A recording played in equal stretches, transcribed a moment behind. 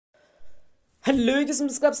Hello किस्म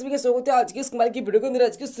आप सभी का स्वागत है आज की इस कमाल की वीडियो के अंदर।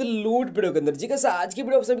 आज की इस लूट वीडियो के अंदर जी कैसा आज की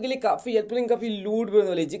वीडियो आप सभी के लिए काफी हेल्पफुल काफी लूट वीडियो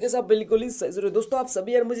वाली जी कैसा बिल्कुल ही सही जरूर। दोस्तों आप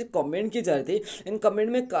सभी यार मुझे कमेंट किए जा रहे थे, इन कमेंट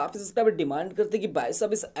में काफी सब्सक्राइबर डिमांड करते कि भाई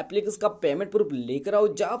साहब इस एप्लीकेशन का पेमेंट प्रूफ लेकर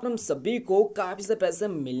आओ जहां पर हम सभी को काफी से पैसे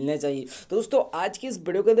मिलने चाहिए। तो दोस्तों आज की इस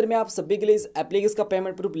वीडियो के अंदर मैं आप सभी के लिए इस एप्लीकेशन का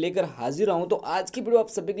पेमेंट प्रूफ लेकर हाजिर हूं। तो आज की वीडियो आप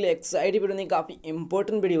सभी के लिए एक्साइटिंग वीडियो नहीं, काफी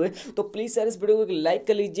इंपॉर्टेंट वीडियो है। तो प्लीज यार इस वीडियो को लाइक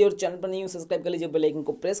कर लीजिए और चैनल पर नहीं सब्सक्राइब कर लीजिए, बेल आइकन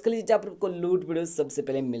को प्रेस कर लीजिए जहां पर आपको लूट वीडियो सबसे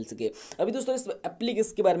पहले मिल सके। अभी दोस्तों इस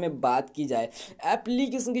एप्लीकेशन के बारे में बात की जाए,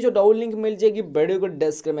 एप्लीकेशन की जो डाउनलोड लिंक मिल जाएगी वीडियो को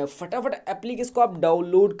डिस्क्रिप्शन में, फटाफट एप्लीकेशन को आप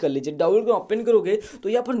डाउनलोड कर लीजिए। डाउनलोड को ओपन करोगे तो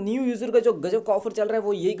यहाँ पर न्यू यूजर का जो गजब का ऑफर चल रहा है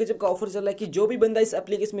वो यही गजब का ऑफर चल रहा है कि जो भी बंदा इस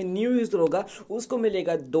एप्लीकेशन में न्यू यूजर होगा उसको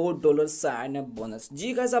मिलेगा $2 साइन अप बोनस।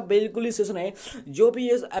 जी गाइस आप बिल्कुल ही सुन रहे हैं, जो भी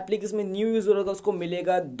इस एप्लीकेशन में न्यू यूजर होगा उसको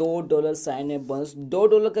मिलेगा $2 साइन अप बोनस।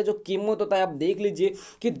 $2 का जो कीमत होता है आप देख लीजिए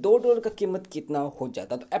कि $2 का कीमत कितना हो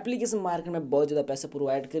जाता है। तो एप्लीकेशन मार्केट में बहुत ज्यादा पैसा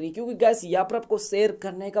प्रोवाइड करिए क्योंकि गैस यहाँ पर आपको शेयर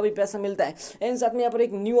करने का भी पैसा मिलता है एंड साथ में यहाँ पर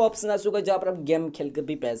एक न्यू ऑप्शन आ चुका है जहाँ पर आप गेम खेलकर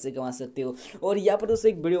भी पैसे कमा सकते हो। और यहाँ पर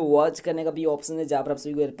दोस्तों एक वीडियो वॉच करने का भी ऑप्शन है जहाँ पर आप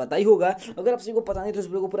सभी को पता ही होगा। अगर आप सभी को पता नहीं तो इस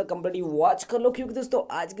वीडियो को पूरा कंप्लीटली वॉच कर लो क्योंकि दोस्तों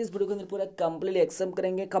आज के इस वीडियो के अंदर पूरा कंप्लीटली एक्सप्लेन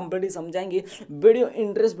करेंगे, कंप्लीटली समझाएंगे। वीडियो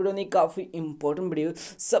इंटरेस्ट वीडियो नहीं, काफी इंपॉर्टेंट वीडियो।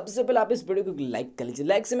 सबसे पहले आप इस वीडियो को लाइक कर लीजिए,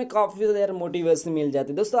 लाइक से मैं काफी ज्यादा यार मोटिवेशन मिल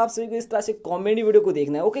जाती है। दोस्तों आप सभी को इस तरह से कॉमेडी वीडियो को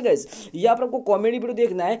देखना है। ओके गाइस यहाँ पर आपको कॉमेडी वीडियो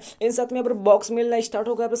देखना है, इन साथ में यहाँ पर बॉक्स मिलना स्टार्ट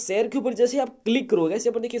होगा। यहाँ पर शेयर के ऊपर जैसे आप क्लिक करोगे,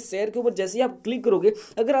 ऐसे पर देखिए शेयर के ऊपर जैसे ही आप क्लिक करोगे,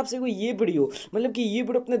 अगर आपसे कोई ये वीडियो मतलब कि ये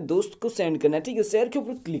वीडियो अपने दोस्त को सेंड करना है, ठीक है, शेयर के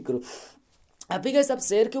ऊपर क्लिक करो। अभी गाइस आप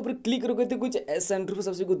शेयर के ऊपर क्लिक करोगे तो कुछ ऐसा इंटरव्यू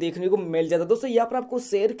सबसे को देखने को मिल जाता है। दोस्तों यहाँ पर आपको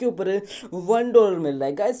शेयर के ऊपर $1 मिल रहा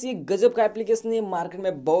है। गाइस ये गजब का एप्लीकेशन है, मार्केट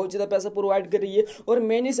में बहुत ज्यादा पैसा प्रोवाइड कर रही है। और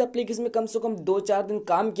मैंने इस एप्लीकेशन में कम से कम 2-4 दिन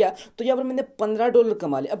काम किया तो यहाँ पर मैंने $15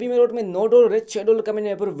 कमा लिया। अभी मेरे में $9 है, $6 का मैंने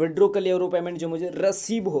यहाँ पर विड्रॉ कर लिया और वो पेमेंट जो मुझे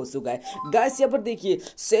रिसीव हो चुका है। गाइस यहाँ पर देखिए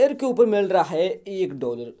शेयर के ऊपर मिल रहा है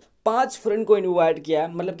 $1। 5 फ्रेंड को इनवाइट किया,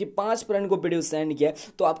 मतलब कि 5 फ्रेंड को वीडियो सेंड किया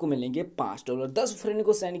तो आपको मिलेंगे $5। 10 फ्रेंड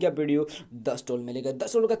को सेंड किया वीडियो, $10 मिलेगा।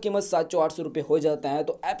 $10 का कीमत 700-800 रुपये हो जाता है।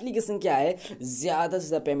 तो एप्लीकेशन क्या है, ज़्यादा से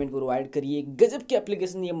ज़्यादा पेमेंट प्रोवाइड करिए। गजब की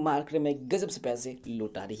एप्लीकेशन ये मार्केट में गजब से पैसे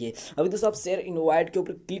लुटा रही है। अभी दोस्तों आप शेयर इनवाइट के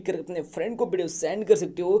ऊपर क्लिक करके अपने फ्रेंड को वीडियो सेंड कर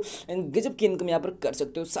सकते हो एंड गजब की इनकम यहाँ पर कर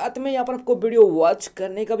सकते हो। साथ में यहाँ पर आपको वीडियो वॉच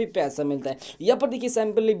करने का भी पैसा मिलता है। यहाँ पर देखिए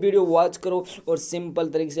सिंपली वीडियो वॉच करो और सिंपल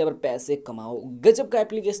तरीके से यहाँ पर पैसे कमाओ। गजब का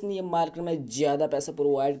एप्लीकेशन ये मार्केट में ज्यादा पैसा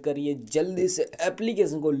प्रोवाइड करिए। जल्दी से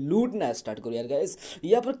एप्लीकेशन को लूटना स्टार्ट करो यार गाइस।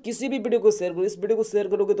 यहाँ पर किसी भी वीडियो को शेयर करो, इस वीडियो को शेयर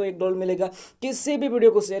करोगे तो $1 मिलेगा। किसी भी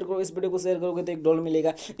वीडियो को शेयर करो, इस वीडियो को शेयर करोगे तो $1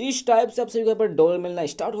 मिलेगा। इस टाइप से आपसे यहाँ पर डॉलर मिलना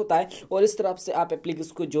स्टार्ट होता है और इस तरफ से आप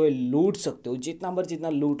एप्लीकेशन को जो है लूट सकते हो। जितना बार जितना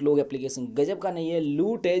लूट लोगे, एप्लीकेशन गजब का नहीं है,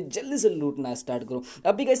 लूट है, जल्दी से लूटना स्टार्ट करो।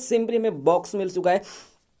 अभी गाइस सिंपली में बॉक्स मिल चुका है।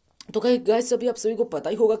 तो गाइस अभी आप सभी को पता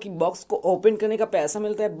ही होगा कि बॉक्स को ओपन करने का पैसा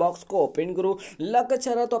मिलता है। बॉक्स को ओपन करो, लक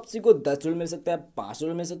अच्छा रहा तो आप सभी को $10 मिल सकता है,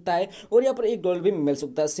 $5 मिल सकता है और यहाँ पर $1 भी मिल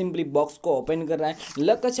सकता है। सिंपली बॉक्स को ओपन कर रहा है,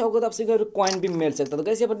 लक अच्छा होगा तो आप सभी को कॉइन भी मिल सकता है। तो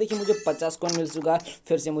गाइस यहाँ पर देखिए मुझे 50 कॉइन मिल चुका है,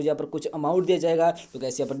 फिर से मुझे यहाँ पर कुछ अमाउंट दिया जाएगा। तो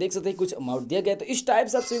गाइस यहाँ पर देख सकते हैं कुछ अमाउंट दिया गया। तो इस टाइप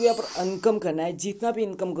से आप सभी को यहाँ पर इनकम करना है। जितना भी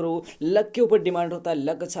इनकम करो लक के ऊपर डिमांड होता है।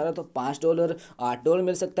 लक अच्छा रहा तो $5, $8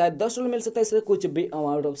 मिल सकता है, $10 मिल सकता है। इससे कुछ भी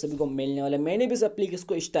अमाउंट आप सभी को मिलने वाला है। मैंने भी इस एप्लीकेशन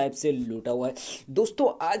को इस टाइप से लूटा हुआ है। दोस्तों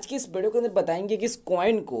आज के इस वीडियो के अंदर बताएंगे कि इस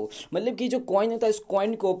कॉइन को, मतलब कि जो कॉइन होता है, इस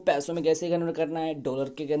कॉइन को पैसों में कैसे कन्वर्ट करना है, डॉलर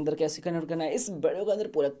के अंदर कैसे कन्वर्ट करना है, इस वीडियो के अंदर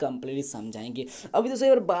पूरा कंप्लीटली समझाएंगे। अभी दोस्तों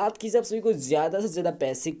यार बात की जाए सभी को ज्यादा से ज्यादा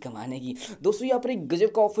पैसे कमाने की, दोस्तों यहाँ पर एक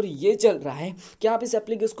गजब का ऑफर ये चल रहा है कि आप इस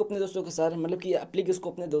एप्लीकेशन को अपने दोस्तों के साथ, मतलब कि एप्लीकेशन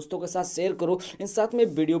को अपने दोस्तों के साथ शेयर करो, इन साथ में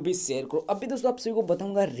वीडियो भी शेयर करो। अभी दोस्तों आप सभी को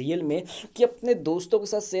बताऊंगा रियल में कि अपने दोस्तों के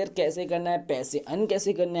साथ शेयर कैसे करना है, पैसे अर्न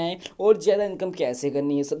कैसे करना है और ज्यादा इनकम कैसे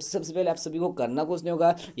करनी है। सबसे पहले आप सभी को करना कुछ नहीं होगा,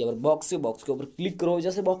 यहाँ पर बॉक्स के ऊपर क्लिक करो।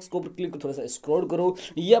 जैसे बॉक्स के ऊपर क्लिक करो, थोड़ा सा स्क्रॉल करो,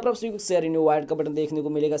 यहाँ पर आप सभी को शेयर इनवाइट का बटन देखने को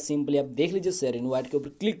मिलेगा। सिंपली आप देख लीजिए, शेयर इनवाइट के ऊपर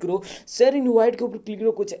क्लिक करो। शेयर इनवाइट के ऊपर क्लिक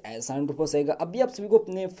करो, कुछ ऐसा इंटरफेस आएगा। अभी आप सभी को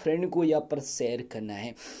अपने फ्रेंड को यहाँ पर शेयर करना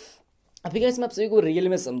है। अभी गाइस मैं आप सभी को रियल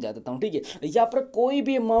में समझा देता हूँ, ठीक है। यहाँ पर कोई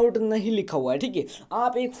भी अमाउंट नहीं लिखा हुआ है, ठीक है।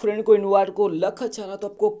 आप एक फ्रेंड को इनवाइट को, लक अच्छा रहा तो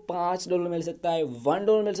आपको $5 मिल सकता है,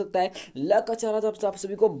 $1 मिल सकता है। लक अच्छा रहा तो आप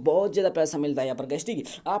सभी को बहुत ज़्यादा पैसा मिलता है यहाँ पर गाइस, ठीक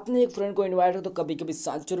है। आपने एक फ्रेंड को इन्वाइट हो तो कभी कभी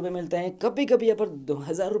 ₹700 मिलते हैं, कभी कभी यहाँ पर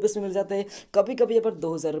 ₹1000 में मिल जाते हैं, कभी कभी यहाँ पर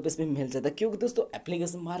 ₹2000 में मिल जाता है। क्योंकि दोस्तों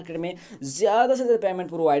एप्लीकेशन मार्केट में ज़्यादा से ज़्यादा पेमेंट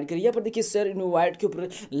प्रोवाइड करिए। यहाँ पर देखिए शेयर इनवाइट के ऊपर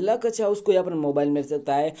लक अच्छा उसको यहाँ पर मोबाइल मिल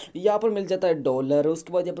सकता है, यहाँ पर मिल जाता है डॉलर।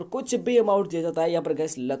 उसके बाद यहाँ पर कुछ भी अमाउंट दिया जाता है। यहाँ पर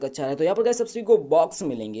गैस लक अच्छा है तो यहाँ पर गैस आप सभी को बॉक्स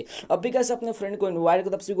मिलेंगे। अब भी गैस अपने फ्रेंड को इन्वाइट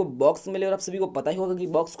कर, आप सभी को बॉक्स मिले और आप सभी को पता ही होगा कि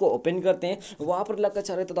बॉक्स को ओपन करते हैं वहाँ पर लक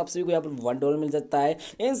अच्छा रहता है तो आप सभी को यहाँ पर $1 मिल जाता है।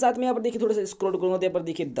 इन साथ में यहाँ पर देखिए थोड़ा सा स्क्रॉल करूँगा तो यहाँ पर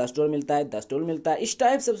देखिए $10 मिलता है, $10 मिलता है। इस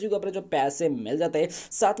टाइप से सभी को अपने जो पैसे मिल जाते हैं,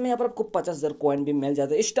 साथ में यहाँ पर आपको 50,000 कॉइन भी मिल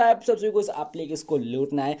जाता है। इस टाइप से सभी को इस एप्लीकेशन को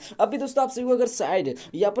लूटना है। अभी दोस्तों आप सभी को अगर साइड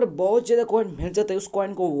यहाँ पर बहुत ज़्यादा कॉइन मिल जाता है, उस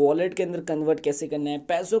कॉइन को वॉलेट के अंदर कन्वर्ट कैसे करना है,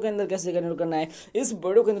 पैसों के अंदर कैसे कन्वर्ट करना है, इस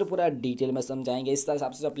वीडियो के अंदर पूरा डिटेल में समझाएंगे। इस तरह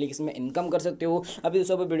से एप्लीकेशन में इनकम कर सकते हो। अभी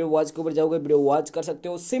दोस्तों वीडियो वॉच के ऊपर जाओगे, वीडियो वॉच कर सकते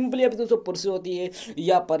हो। सिंपली अभी दोस्तों प्रोसेस होती है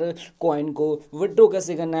यहाँ पर कॉइन को विड्रॉ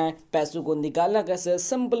कैसे करना है, पैसों को निकालना कैसे,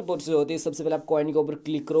 सिंपल प्रोसेस होती है। सबसे पहले आप कॉइन के ऊपर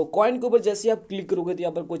क्लिक करो। कॉइन के ऊपर जैसे आप क्लिक करोगे तो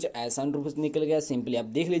यहाँ पर कुछ ऐसा रुपये निकल गया। सिंपली आप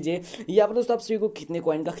देख लीजिए यहाँ पर दोस्तों आप सभी को कितने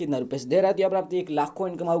कॉइन का कितना रुपये दे रहा है। तो यहाँ पर आप 1,00,000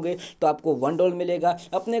 कॉइन कमाओगे तो आपको $1 मिलेगा।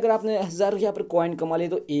 अपने अगर आपने 1000 यहाँ पर कॉइन कमा लिए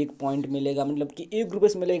तो 1 पॉइंट मिलेगा, मतलब कि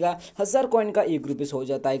 ₹1 मिलेगा। 1000 कॉइन का ₹1 हो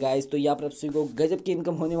जाता है गाइस। तो यहाँ पर आप सभी को गजब की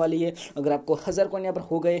इनकम होने वाली है। अगर आपको 1000 कॉइन यहाँ पर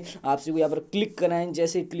हो गए, आप सभी को यहाँ पर क्लिक करना है।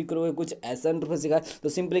 जैसे क्लिक करोगे कुछ ऐसा रुपये तो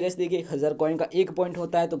सिंपली गैस देखिए 1000 कॉइन का 1 पॉइंट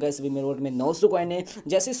होता है। तो गैस अभी मेरे वोट में 900 कॉइन है।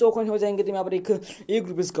 जैसे 100 कॉइन हो जाएंगे तो मैं यहाँ पर एक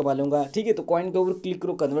रुपये कमा लूँगा। ठीक है, तो कॉइन के ऊपर क्लिक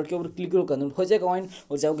करो, कन्वर्ट के ऊपर क्लिक करो, कन्वर्ट हो जाएगा कॉइन।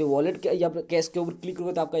 और जाओगे वॉलेट के यहाँ पर कैश के ऊपर क्लिक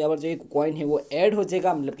करोगे तो आपका यहाँ पर जो एक कॉइन है वो ऐड हो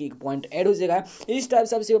जाएगा, मतलब कि 1 पॉइंट ऐड हो जाएगा। इस टाइप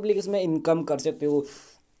से आप इस एप्लीकेशन में इनकम कर सकते हो।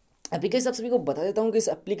 अभी कैसे आप सभी को बता देता हूँ कि इस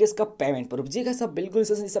एप्लीकेशन का पेमेंट पर जी कैसे बिल्कुल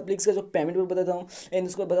इस एप्लीकेशन का जो पेमेंट पर बताता हूँ एंड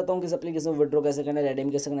उसको बताता हूँ कि इस एप्लीकेशन में विड्रॉ कैसे करना है, रिडीम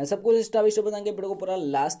कैसे करना है, सब कुछ स्टेप बाय स्टेप बताएंगे। वीडियो को पूरा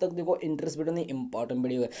लास्ट तक देखो, इंटरेस्ट वीडियो नहीं इंपॉर्टेंट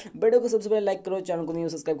वीडियो है। वीडियो को सबसे पहले लाइक करो, चैनल को नहीं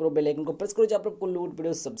सब्सक्राइब करो, बेल आइकन को प्रेस करो जहाँ पर आपको लूट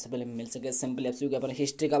वीडियो सबसे पहले मिल सके। सिंपली आप सभी के ऊपर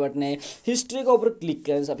हिस्ट्री का बटन है, हिस्ट्री का ऊपर क्लिक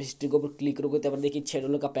करें। आप हिस्ट्री के ऊपर क्लिक करोगे तो देखिए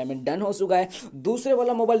 $6 का पेमेंट डन हो चुका है। दूसरे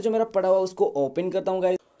वाला मोबाइल जो मेरा पड़ा हुआ है उसको ओपन करता हूँ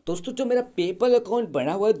गाइस। दोस्तों जो मेरा पेपल अकाउंट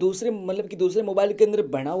बना हुआ है दूसरे मतलब कि दूसरे मोबाइल के अंदर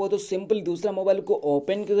बना हुआ है, तो सिंपल दूसरा मोबाइल को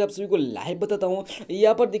ओपन करके आप सभी को लाइव बताता हूँ।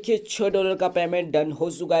 यहाँ पर देखिए $6 का पेमेंट डन हो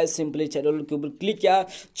चुका है। सिंपली $6 के ऊपर क्लिक किया,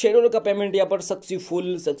 $6 का पेमेंट यहाँ पर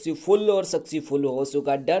सक्सेसफुल और सक्सेसफुल हो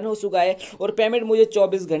चुका, डन हो चुका है। और पेमेंट मुझे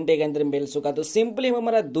 24 घंटे के अंदर मिल चुका। तो सिंपली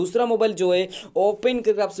हमारा दूसरा मोबाइल जो है ओपन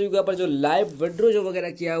करके आप सभी को यहाँ पर जो लाइव विड्रॉ जो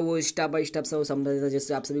वगैरह किया वो स्टेप बाय स्टेप से वो समझा देता है,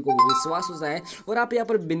 जिससे आप सभी को विश्वास होता है और आप यहाँ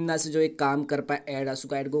पर बिंदा से जो एक काम कर पाए। ऐड आ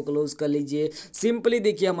चुका है, को क्लोज कर लीजिए। सिंपली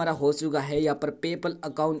देखिए हमारा हो चुका है यहाँ पर पेपल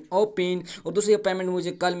अकाउंट ओपन। और दूसरी पेमेंट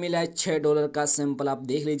मुझे कल मिला है $6 का। सिंपल आप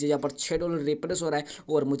देख लीजिए यहाँ पर $6 रिफ्रेश हो रहा है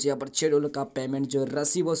और मुझे यहाँ पर $6 का पेमेंट जो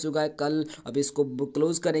रिसीव हो चुका है कल। अब इसको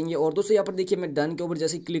क्लोज करेंगे और दोस्तों यहाँ पर देखिए मैं डन के ऊपर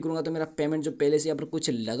जैसे क्लिक करूंगा तो मेरा पेमेंट जो पहले से यहाँ पर कुछ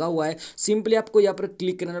लगा हुआ है, सिंपली आपको यहाँ पर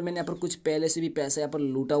क्लिक करना है। मैंने यहाँ पर कुछ पहले से भी पैसा यहाँ पर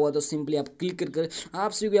लूटा हुआ, तो सिंपली आप क्लिक कर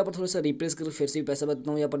आप सभी को यहाँ पर थोड़ा सा रिप्लेस कर फिर से भी पैसा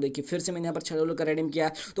बताता हूँ। यहाँ पर देखिए फिर से मैंने यहाँ पर $6 का रिडीम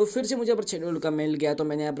किया तो फिर से मुझे यहाँ पर $6 का मिल गया। तो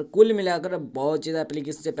मैंने यहाँ पर कुल मिलाकर बहुत ज़्यादा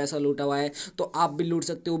एप्लीकेशन से पैसा लूटा हुआ है। तो आप भी लूट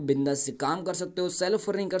सकते हो, बिंदास से काम कर सकते हो, सेल्फ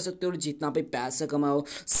अर्निंग कर सकते हो और जितना भी पैसा कमाओ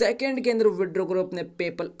सेकंड के अंदर विड्रॉ करो अपने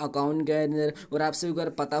पेपल अकाउंट के अंदर। और आपसे भी अगर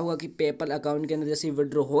पता होगा कि पेपल अकाउंट के अंदर जैसे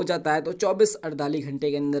विड्रॉ हो जाता है तो 24-48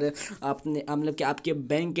 घंटे के अंदर आपने मतलब कि आपके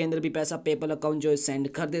बैंक के अंदर भी पैसा पेपल अकाउंट जो है सेंड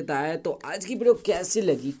कर देता है। तो आज की वीडियो कैसी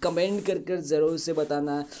लगी कमेंट कर जरूर से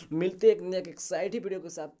बताना। मिलते हैं एक नए एक्साइटिंग वीडियो के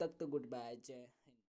साथ, तक तो गुड बाय, जय।